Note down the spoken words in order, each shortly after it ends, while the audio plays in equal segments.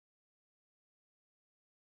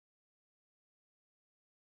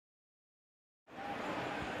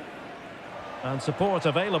And support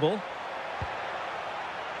available.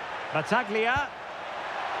 Battaglia.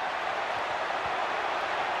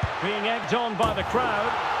 Being egged on by the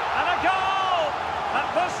crowd. And a goal! At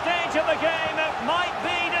this stage of the game, it might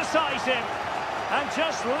be decisive. And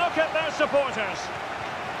just look at their supporters.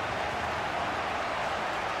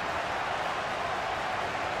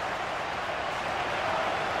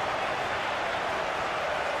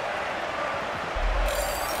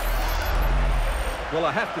 Well,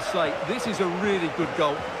 I have to say, this is a really good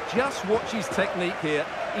goal. Just watch his technique here.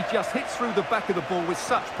 He just hits through the back of the ball with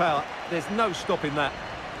such power. There's no stopping that.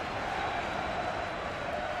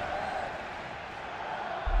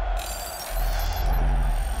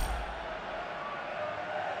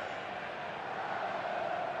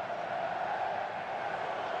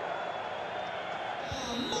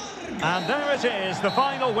 And there it is, the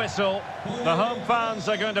final whistle. The home fans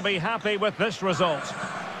are going to be happy with this result.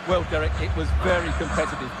 Well, Derek, it was very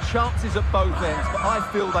competitive. Chances at both ends, but I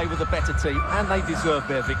feel they were the better team and they deserved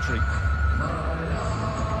their victory.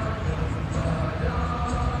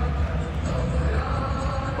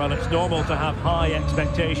 Well, it's normal to have high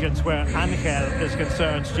expectations where Angel is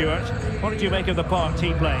concerned, Stuart. What did you make of the part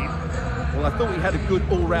he played? Well, I thought he had a good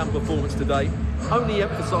all-round performance today. Only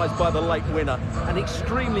emphasised by the late winner. An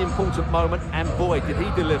extremely important moment, and boy, did he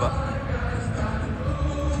deliver.